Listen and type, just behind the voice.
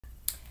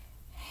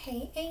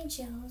Hey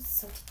angels,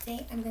 so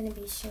today I'm going to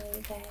be showing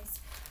you guys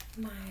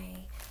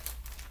my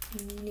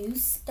new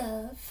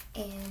stuff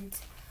and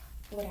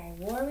what I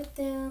wore with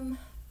them,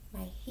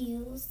 my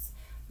heels,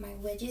 my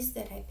wedges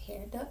that I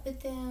paired up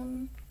with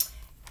them,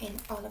 and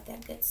all of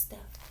that good stuff.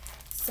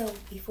 So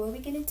before we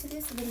get into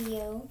this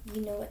video,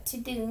 you know what to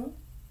do.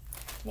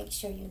 Make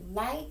sure you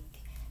like,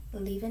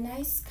 leave a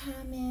nice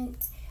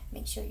comment,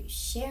 make sure you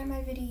share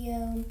my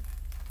video,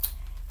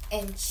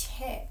 and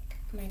check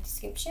my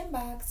description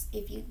box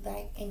if you'd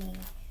like any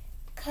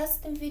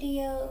custom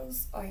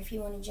videos or if you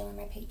want to join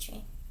my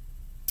Patreon.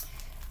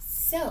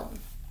 So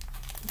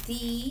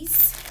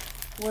these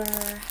were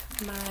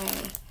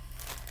my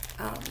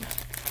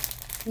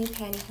new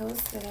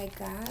pantyhose that I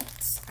got.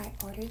 I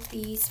ordered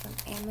these from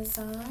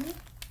Amazon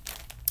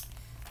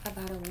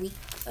about a week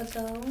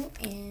ago,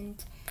 and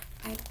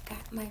I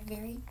got my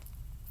very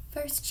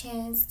first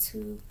chance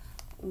to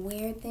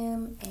wear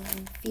them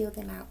and feel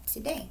them out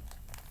today.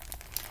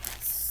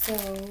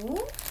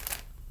 So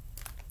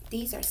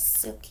these are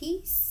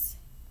Silkies.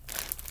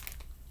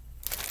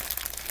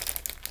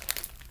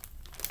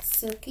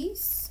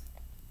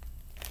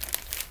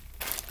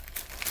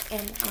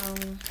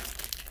 And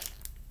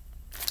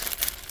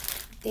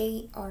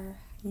they are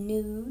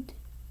nude,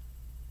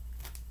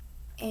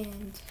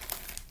 and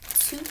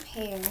 2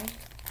 pair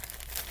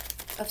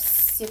of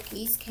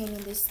Silkies came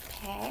in this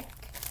pack.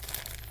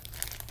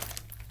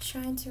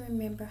 Trying to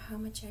remember how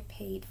much I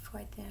paid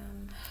for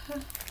them.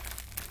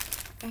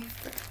 I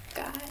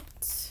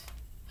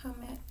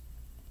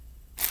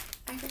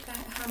forgot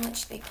how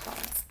much they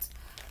cost,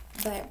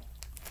 but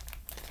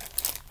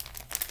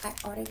I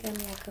ordered them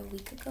like a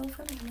week ago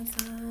from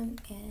Amazon,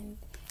 and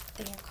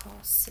they are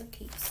called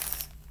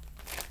Silkies.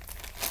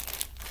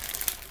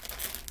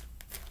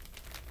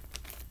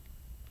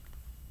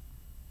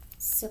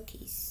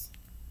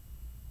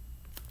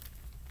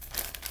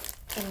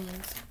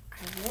 And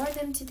I wore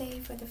them today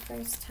for the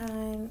first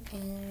time,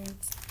 and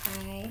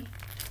I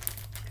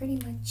pretty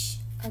much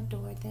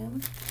adore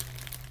them.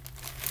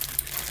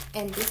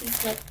 And this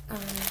is what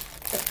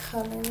the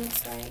color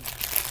looks like.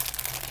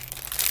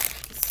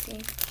 You see?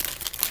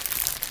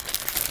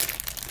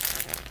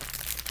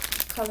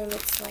 The color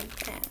looks like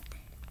that.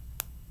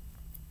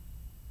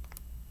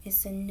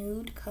 It's a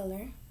nude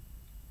color.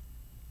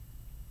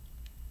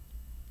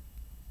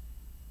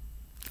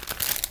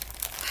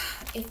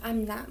 If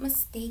I'm not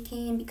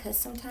mistaken, because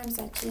sometimes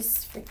I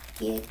just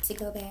forget to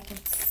go back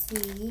and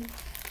see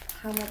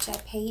how much I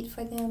paid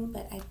for them,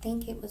 but I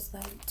think it was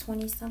like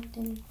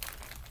 $20-something.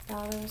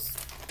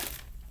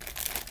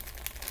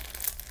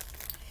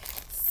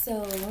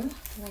 So,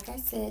 like I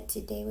said,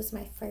 today was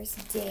my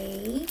first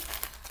day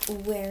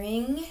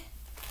wearing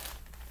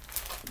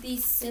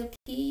these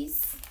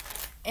Silkies,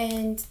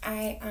 and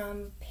I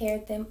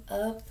paired them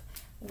up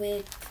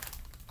with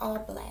all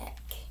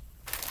black.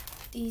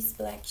 These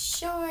black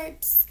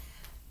shorts,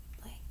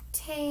 black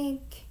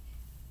tank,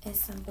 and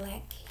some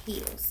black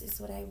heels is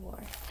what I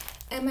wore.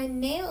 And my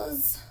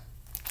nails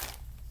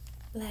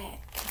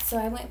black. So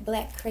I went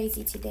black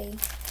crazy today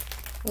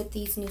with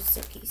these new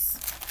Silkies.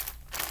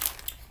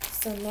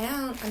 So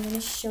now I'm going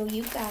to show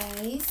you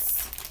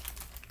guys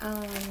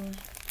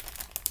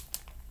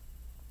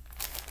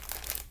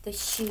the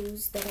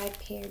shoes that I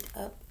paired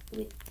up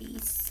with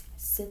these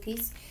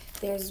Silkies.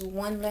 There's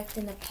one left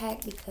in the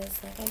pack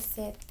because, like I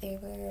said,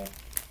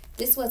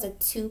 this was a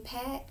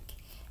 2-pack,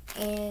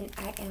 and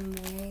I am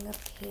wearing a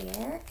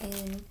pair,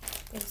 and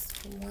there's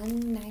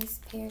one nice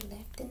pair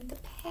left in the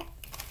pack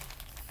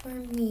for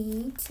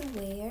me to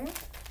wear.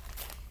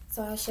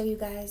 So I'll show you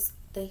guys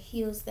the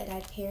heels that I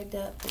paired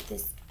up with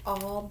this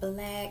all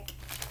black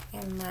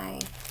and my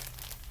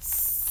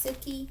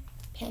Silkie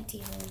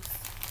pantyhose.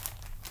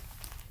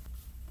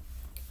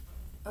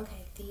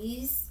 Okay,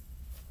 these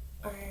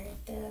are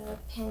the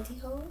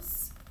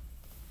pantyhose.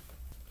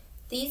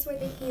 These were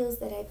the heels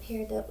that I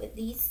paired up with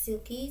these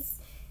Silkies.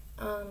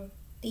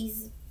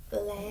 These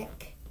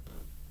black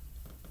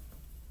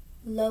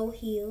low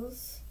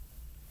heels.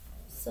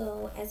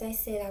 So as I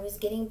said, I was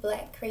getting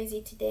black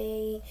crazy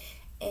today,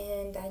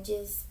 and I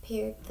just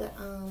paired the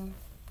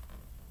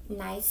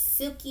nice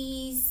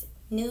Silkies,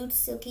 nude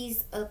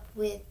Silkies up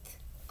with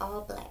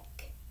all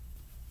black.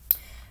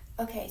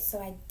 Okay, so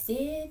I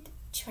did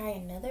try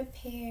another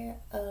pair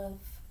of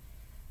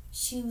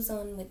shoes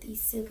on with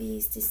these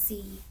Silkies to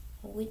see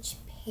which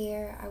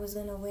pair I was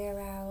gonna wear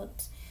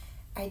out.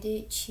 I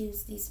did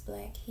choose these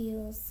black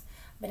heels,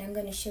 but I'm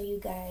gonna show you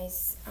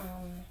guys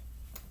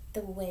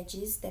the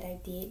wedges that I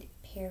did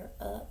pair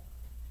up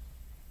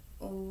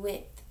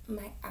with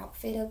my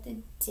outfit of the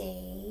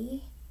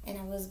day. And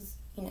I was,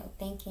 you know,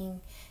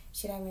 thinking,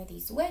 should I wear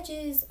these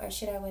wedges or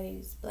should I wear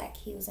these black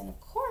heels? And of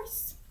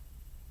course,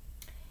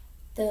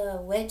 the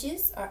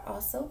wedges are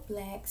also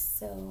black,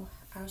 so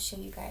I'll show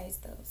you guys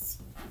those.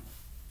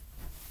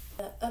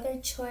 The other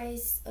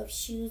choice of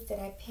shoes that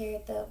I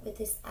paired up with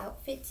this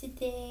outfit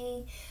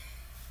today,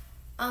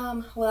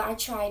 well, I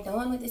tried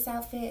on with this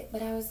outfit,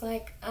 but I was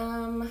like,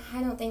 I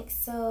don't think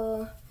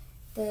so.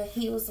 The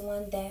heels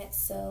won that,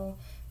 so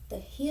the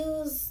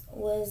heels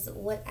was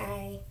what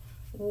I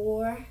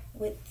wore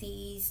with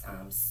these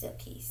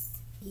Silkies.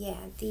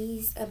 Yeah,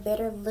 these a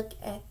better look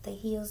at the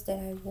heels that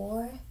I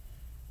wore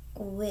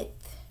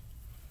with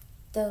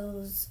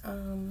those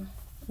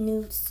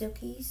nude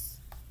Silkies.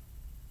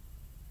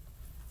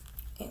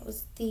 It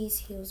was these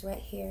heels right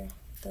here,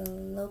 the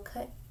low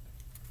cut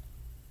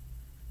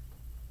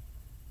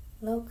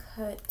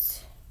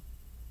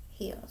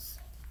heels.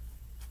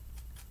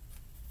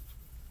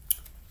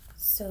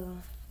 So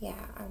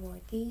yeah, I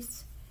wore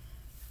these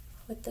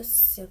with the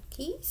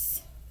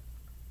Silkies.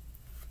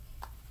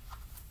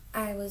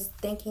 I was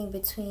thinking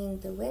between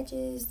the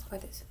wedges or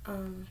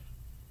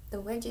the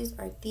wedges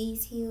are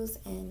these heels,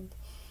 and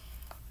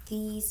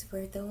these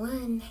were the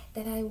one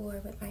that I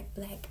wore with my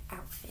black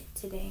outfit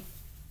today.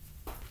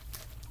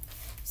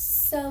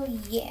 So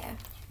yeah,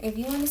 if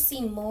you want to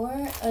see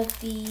more of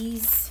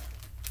these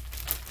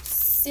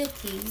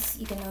Silkies,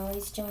 you can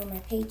always join my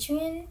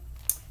Patreon.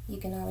 You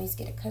can always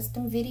get a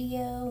custom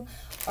video,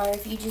 or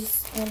if you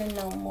just want to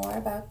know more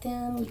about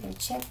them, you can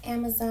check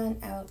Amazon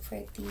out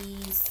for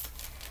these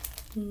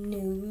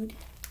nude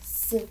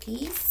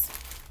Silkies.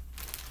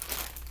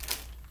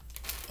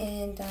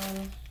 And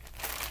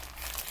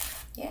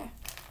yeah,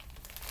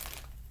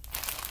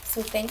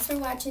 so thanks for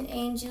watching,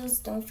 angels.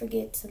 Don't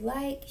forget to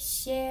like,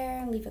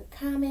 share, leave a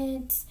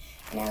comment,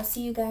 and I'll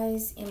see you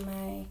guys in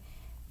my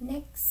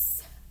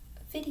next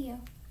video.